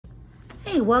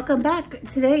Hey, welcome back.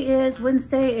 Today is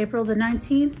Wednesday, April the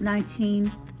 19th, not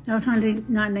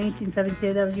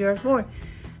 1972, that was year I was born.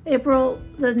 April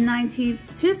the 19th,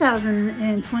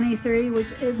 2023,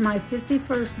 which is my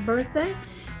 51st birthday.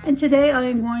 And today I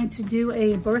am going to do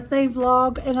a birthday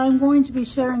vlog, and I'm going to be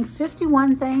sharing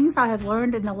 51 things I have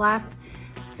learned in the last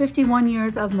 51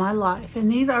 years of my life.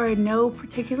 And these are in no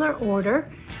particular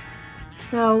order.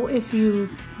 So if you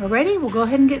are ready, we'll go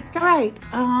ahead and get started.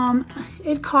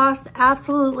 It costs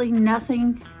absolutely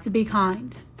nothing to be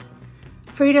kind.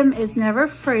 Freedom is never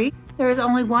free. There is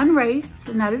only one race,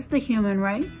 and that is the human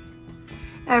race.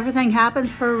 Everything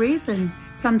happens for a reason.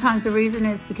 Sometimes the reason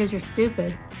is because you're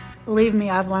stupid. Believe me,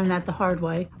 I've learned that the hard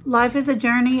way. Life is a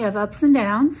journey of ups and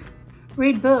downs.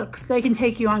 Read books. They can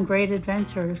take you on great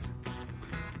adventures.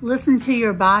 Listen to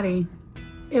your body.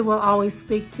 It will always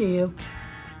speak to you.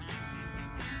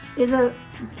 It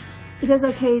is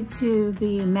okay to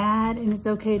be mad, and it's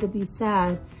okay to be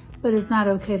sad, but it's not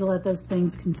okay to let those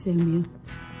things consume you.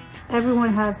 Everyone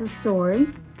has a story.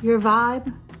 Your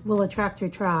vibe will attract your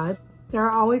tribe. There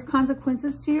are always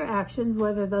consequences to your actions,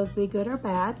 whether those be good or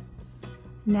bad.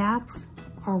 Naps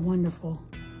are wonderful.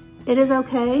 It is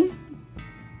okay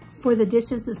for the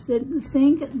dishes to sit in the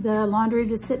sink, the laundry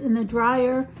to sit in the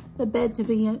dryer, the bed to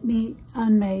be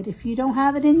unmade. If you don't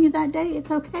have it in you that day,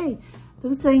 it's okay.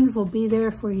 Those things will be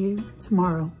there for you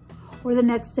tomorrow or the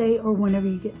next day or whenever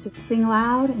you get to. Sing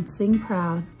loud and sing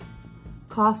proud.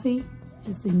 Coffee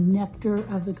is the nectar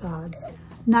of the gods.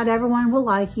 Not everyone will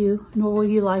like you, nor will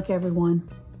you like everyone.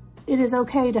 It is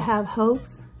okay to have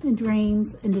hopes and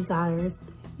dreams and desires.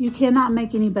 You cannot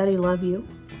make anybody love you.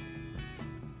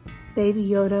 Baby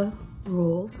Yoda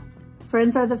rules.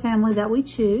 Friends are the family that we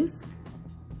choose.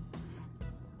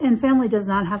 And family does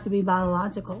not have to be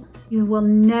biological. You will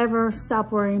never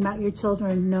stop worrying about your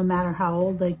children, no matter how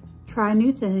old they try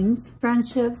new things.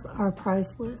 Friendships are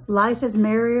priceless. Life is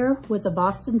merrier with a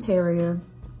Boston Terrier.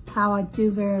 How I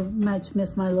do very much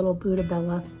miss my little Buddha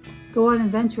Bella. Go on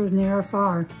adventures near or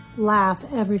far. Laugh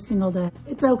every single day.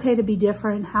 It's okay to be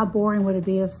different. How boring would it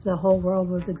be if the whole world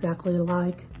was exactly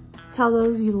alike? Tell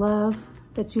those you love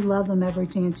that you love them every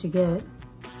chance you get.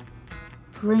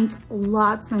 Drink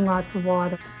lots and lots of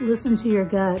water. Listen to your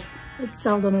gut. It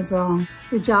seldom is wrong.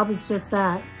 Your job is just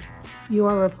that. You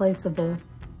are replaceable.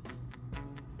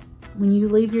 When you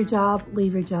leave your job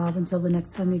until the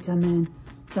next time you come in.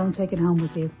 Don't take it home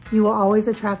with you. You will always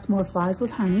attract more flies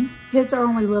with honey. Kids are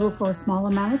only little for a small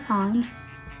amount of time.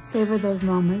 Savor those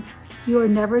moments. You are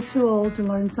never too old to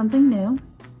learn something new.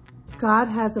 God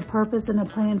has a purpose and a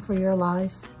plan for your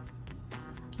life.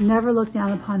 Never look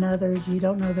down upon others. You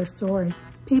don't know their story.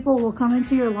 People will come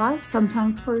into your life,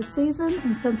 sometimes for a season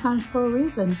and sometimes for a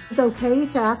reason. It's okay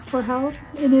to ask for help,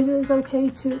 and it is okay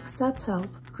to accept help.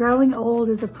 Growing old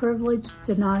is a privilege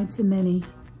denied to many.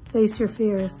 Face your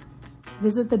fears.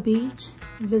 Visit the beach,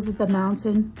 visit the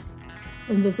mountains,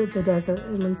 and visit the desert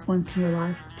at least once in your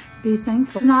life. Be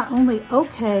thankful. It's not only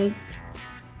okay,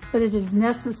 but it is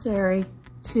necessary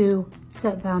to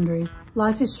set boundaries.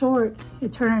 Life is short,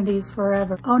 eternity is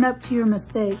forever. Own up to your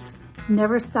mistakes.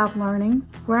 Never stop learning.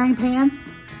 Wearing pants?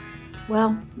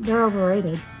 Well, they're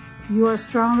overrated. You are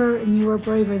stronger and you are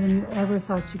braver than you ever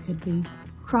thought you could be.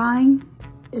 Crying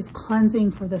is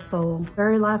cleansing for the soul.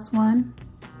 Very last one,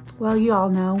 well, you all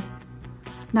know.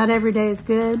 Not every day is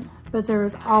good, but there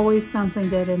is always something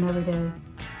good in every day.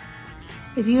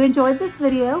 If you enjoyed this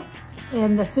video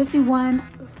and the 51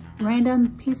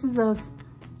 random pieces of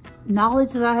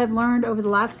knowledge that I have learned over the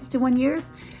last 51 years,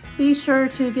 be sure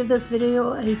to give this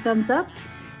video a thumbs up.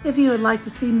 If you would like to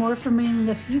see more from me in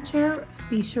the future,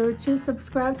 be sure to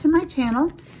subscribe to my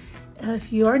channel.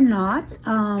 If you are not,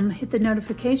 hit the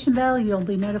notification bell. You'll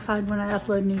be notified when I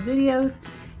upload new videos.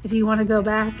 If you want to go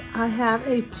back, I have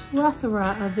a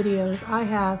plethora of videos. I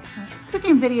have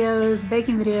cooking videos,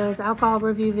 baking videos, alcohol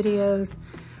review videos.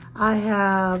 I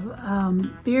have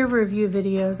beer review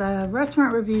videos. I have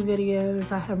restaurant review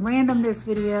videos. I have randomness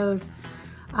videos.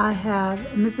 I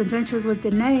have misadventures with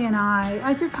Danae and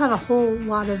I just have a whole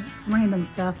lot of random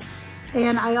stuff.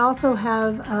 And I also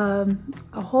have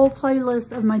a whole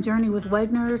playlist of my journey with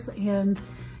Wegener's and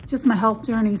just my health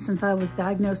journey since I was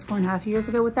diagnosed 4.5 years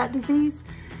ago with that disease.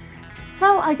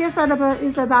 So I guess that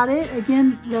is about it.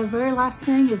 Again, the very last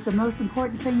thing is the most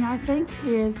important thing, I think,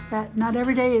 is that not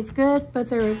every day is good, but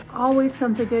there is always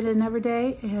something good in every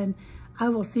day. And I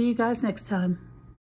will see you guys next time.